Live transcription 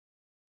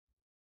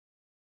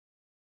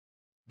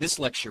This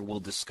lecture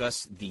will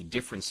discuss the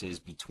differences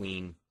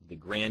between the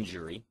grand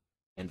jury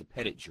and the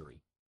petit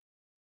jury.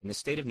 In the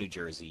state of New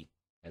Jersey,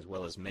 as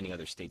well as many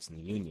other states in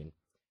the Union,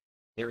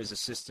 there is a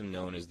system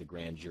known as the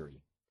grand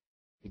jury.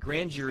 The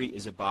grand jury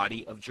is a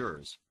body of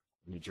jurors.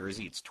 In New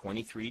Jersey, it's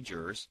 23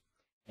 jurors,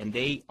 and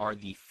they are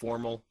the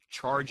formal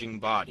charging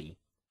body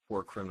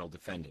for a criminal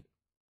defendant.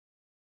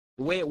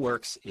 The way it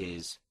works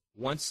is,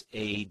 once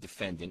a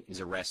defendant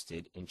is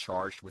arrested and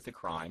charged with a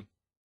crime,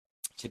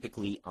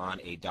 typically on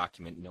a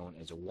document known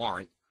as a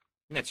warrant,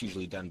 and that's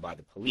usually done by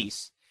the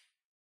police,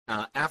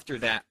 after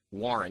that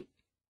warrant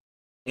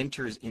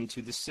enters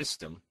into the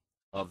system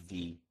of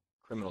the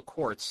criminal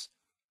courts,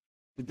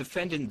 the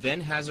defendant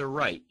then has a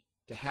right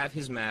to have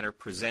his matter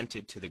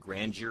presented to the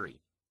grand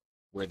jury,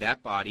 where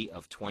that body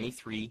of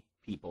 23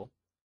 people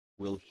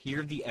will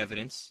hear the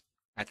evidence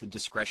at the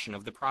discretion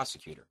of the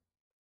prosecutor.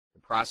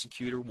 The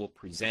prosecutor will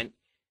present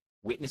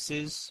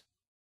witnesses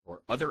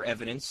or other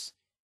evidence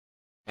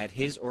at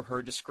his or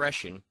her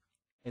discretion,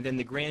 and then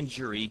the grand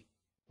jury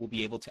will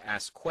be able to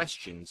ask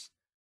questions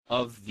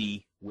of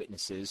the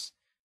witnesses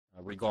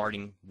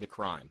regarding the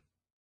crime.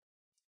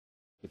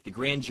 If the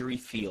grand jury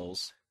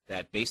feels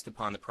that based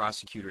upon the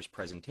prosecutor's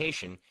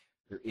presentation,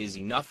 there is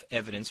enough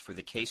evidence for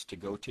the case to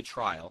go to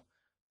trial,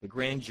 the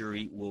grand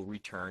jury will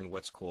return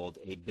what's called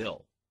a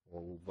bill,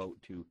 or will vote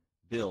to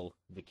bill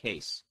the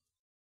case.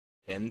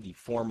 Then the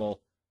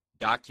formal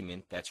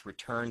document that's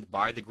returned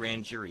by the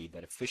grand jury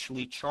that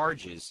officially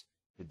charges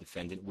the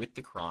defendant with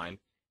the crime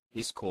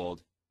is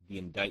called the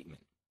indictment.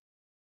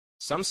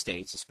 Some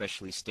states,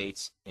 especially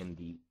states in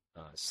the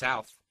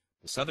South,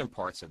 the southern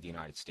parts of the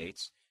United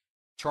States,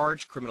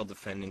 charge criminal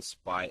defendants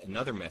by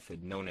another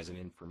method known as an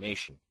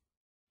information.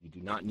 You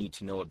do not need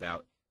to know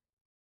about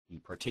the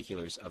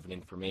particulars of an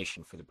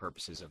information for the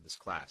purposes of this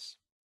class.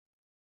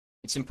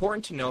 It's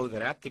important to know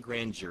that at the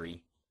grand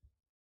jury,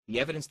 the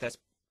evidence that's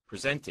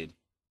presented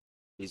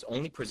is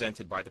only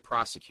presented by the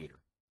prosecutor.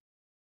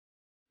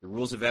 The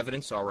rules of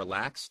evidence are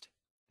relaxed,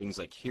 things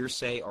like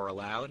hearsay are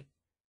allowed,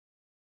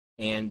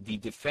 and the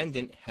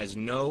defendant has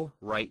no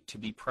right to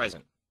be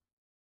present.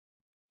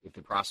 If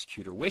the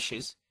prosecutor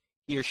wishes,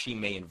 he or she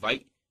may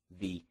invite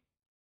the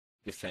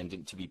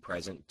defendant to be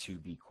present to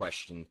be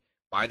questioned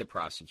by the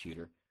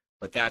prosecutor,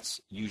 but that's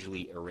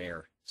usually a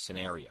rare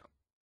scenario.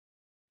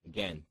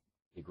 Again,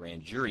 the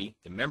grand jury,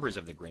 the members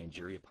of the grand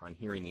jury, upon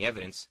hearing the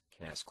evidence,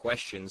 can ask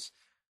questions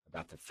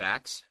about the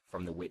facts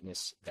from the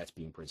witness that's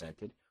being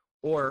presented,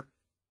 or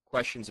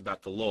questions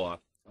about the law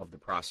of the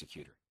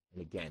prosecutor. And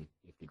again,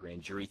 if the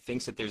grand jury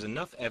thinks that there's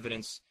enough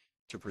evidence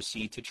to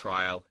proceed to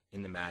trial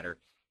in the matter,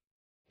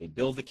 they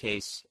bill the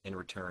case and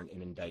return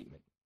an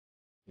indictment.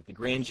 If the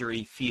grand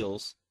jury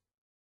feels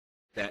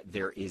that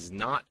there is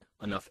not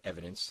enough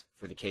evidence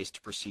for the case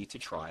to proceed to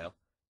trial,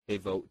 they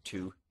vote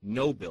to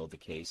no bill the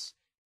case,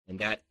 and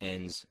that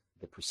ends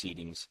the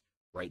proceedings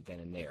right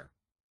then and there.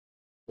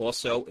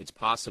 Also, it's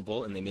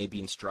possible, and they may be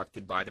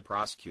instructed by the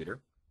prosecutor,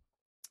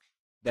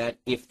 that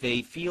if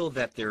they feel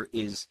that there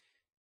is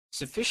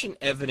sufficient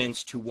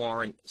evidence to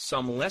warrant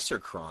some lesser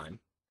crime,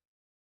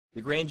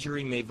 the grand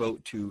jury may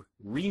vote to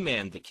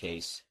remand the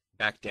case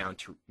back down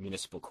to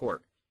municipal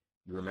court.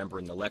 You remember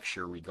in the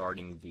lecture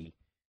regarding the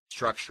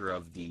structure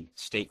of the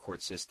state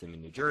court system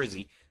in New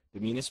Jersey, the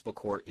municipal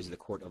court is the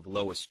court of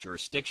lowest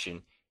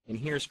jurisdiction and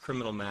hears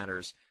criminal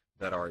matters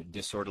that are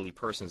disorderly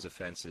persons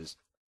offenses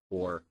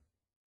or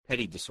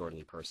petty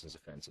disorderly persons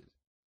offenses.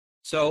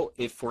 So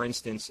if, for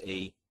instance,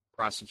 a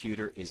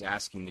prosecutor is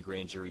asking the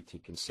grand jury to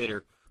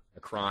consider a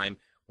crime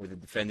where the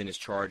defendant is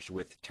charged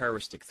with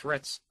terroristic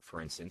threats, for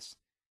instance,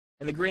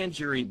 and the grand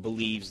jury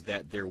believes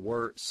that there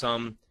were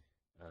some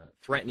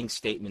threatening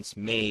statements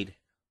made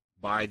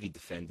by the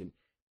defendant,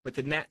 but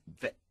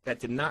that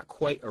did not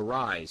quite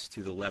arise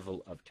to the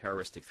level of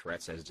terroristic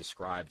threats as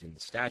described in the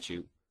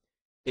statute,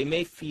 they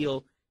may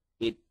feel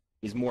it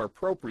is more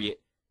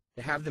appropriate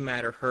to have the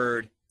matter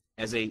heard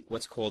as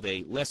what's called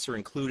a lesser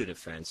included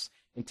offense,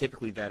 and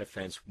typically that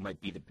offense might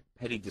be the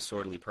petty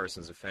disorderly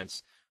persons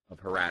offense of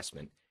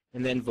harassment,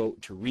 and then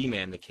vote to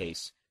remand the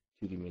case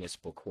to the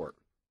municipal court.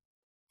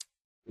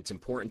 It's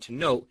important to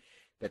note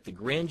that the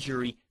grand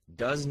jury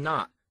does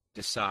not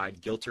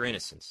decide guilt or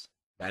innocence.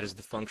 That is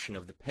the function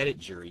of the petit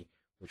jury,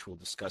 which we'll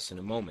discuss in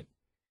a moment.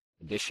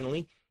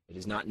 Additionally, it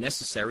is not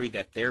necessary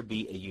that there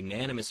be a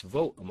unanimous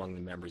vote among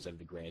the members of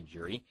the grand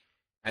jury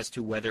as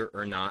to whether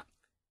or not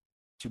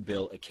to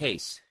bill a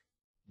case.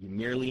 You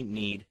merely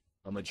need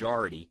a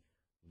majority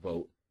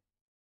vote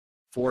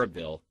for a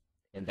bill,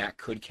 and that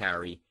could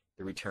carry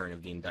the return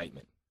of the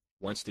indictment.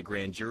 Once the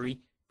grand jury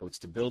votes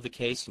to bill the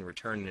case and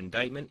return an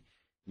indictment,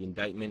 the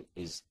indictment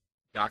is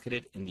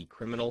docketed in the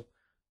criminal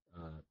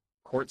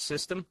court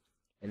system,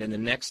 and then the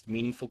next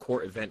meaningful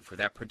court event for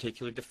that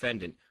particular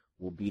defendant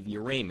will be the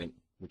arraignment,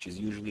 which is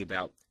usually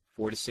about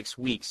 4 to 6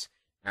 weeks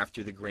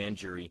after the grand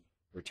jury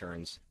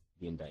returns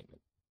the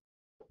indictment.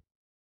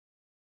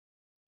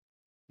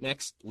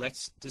 Next,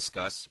 let's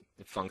discuss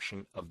the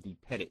function of the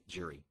petit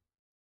jury.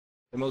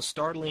 The most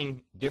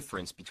startling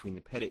difference between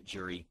the petit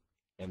jury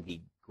and the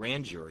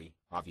grand jury,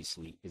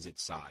 obviously, is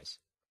its size.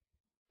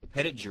 The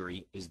petit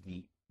jury is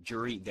the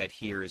jury that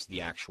hears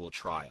the actual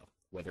trial,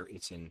 whether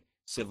it's in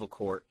civil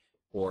court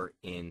or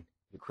in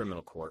the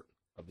criminal court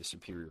of the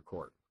Superior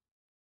Court.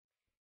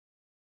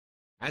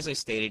 As I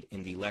stated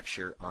in the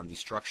lecture on the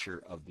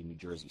structure of the New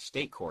Jersey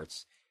state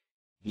courts,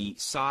 the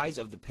size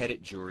of the petit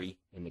jury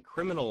in the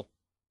criminal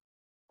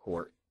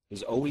court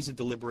is always a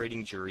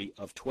deliberating jury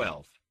of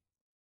 12.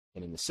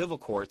 And in the civil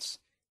courts,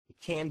 it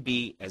can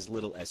be as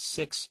little as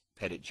 6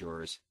 petit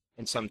jurors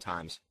and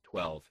sometimes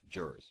 12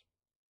 jurors.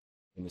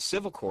 In the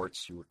civil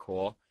courts, you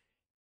recall,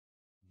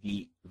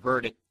 the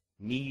verdict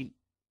need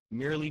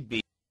merely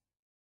be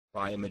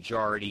by a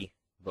majority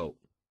vote,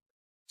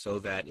 so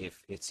that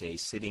if it's a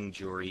sitting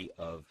jury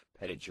of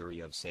petit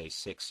jury of, say,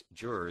 6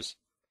 jurors,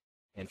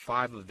 and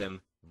 5 of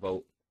them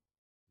vote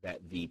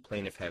that the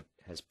plaintiff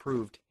has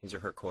proved his or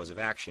her cause of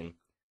action,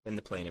 then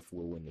the plaintiff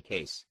will win the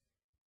case.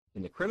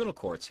 In the criminal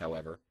courts,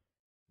 however,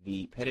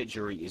 the petit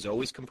jury is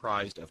always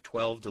comprised of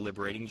 12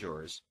 deliberating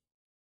jurors,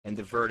 and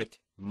the verdict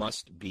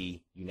must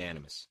be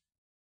unanimous.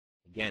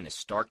 Again, a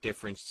stark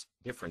difference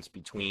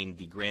between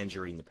the grand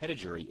jury and the petit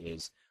jury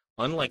is,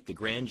 unlike the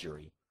grand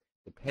jury,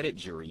 the petit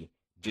jury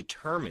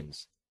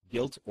determines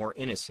guilt or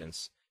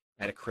innocence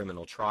at a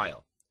criminal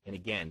trial. And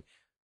again,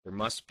 there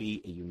must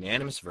be a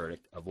unanimous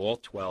verdict of all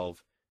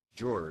 12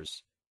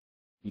 jurors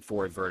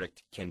before a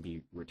verdict can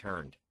be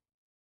returned.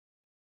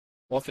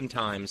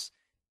 Oftentimes,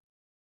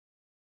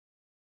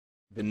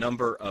 the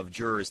number of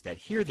jurors that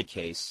hear the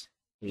case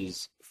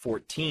is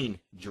 14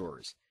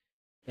 jurors.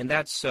 And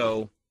that's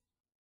so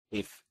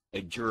if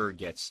a juror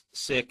gets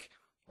sick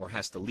or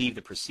has to leave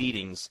the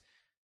proceedings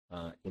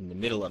in the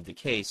middle of the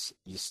case,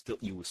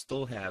 you will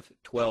still have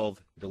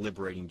 12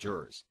 deliberating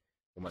jurors.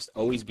 There must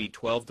always be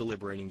 12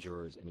 deliberating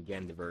jurors, and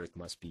again, the verdict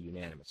must be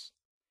unanimous.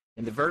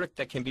 And the verdict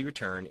that can be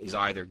returned is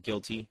either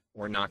guilty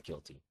or not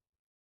guilty.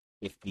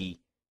 If the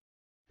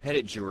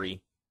petit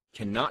jury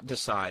cannot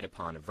decide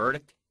upon a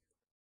verdict,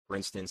 for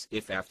instance,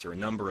 if after a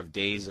number of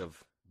days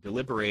of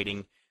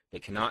deliberating, they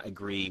cannot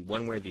agree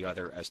one way or the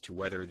other as to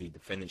whether the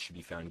defendant should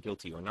be found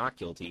guilty or not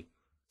guilty,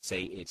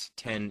 say it's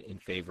 10 in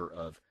favor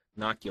of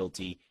not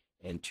guilty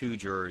and 2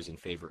 jurors in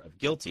favor of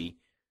guilty,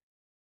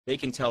 they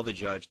can tell the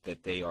judge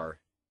that they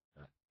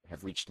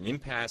have reached an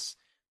impasse,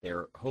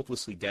 they're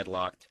hopelessly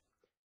deadlocked,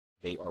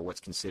 they are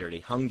what's considered a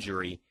hung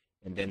jury,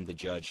 and then the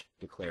judge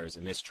declares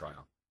a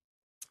mistrial.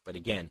 But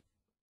again,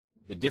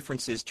 the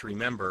differences to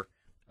remember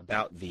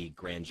about the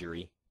grand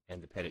jury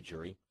and the petit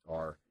jury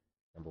are,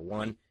 number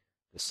one,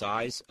 the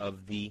size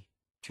of the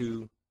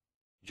 2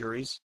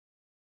 juries.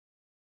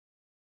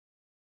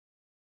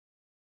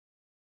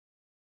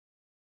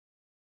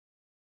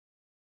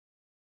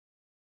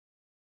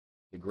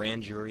 The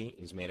grand jury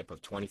is made up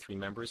of 23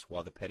 members,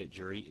 while the petit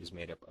jury is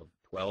made up of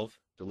 12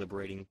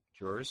 deliberating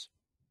jurors.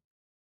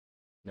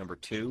 Number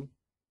 2,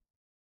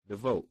 the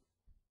vote.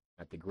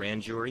 At the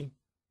grand jury,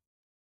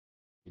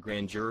 the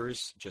grand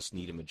jurors just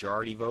need a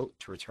majority vote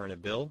to return a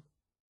bill,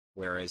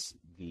 whereas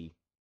the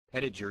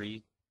petit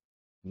jury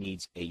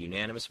needs a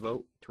unanimous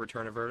vote to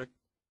return a verdict.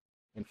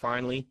 And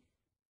finally,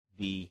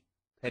 the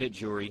petit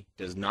jury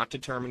does not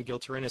determine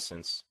guilt or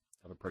innocence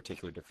of a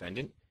particular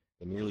defendant.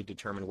 They merely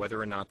determine whether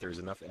or not there is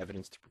enough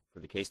evidence for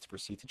the case to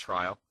proceed to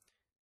trial,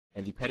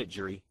 and the petit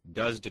jury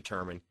does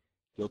determine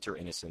guilt or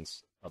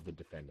innocence of the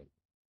defendant.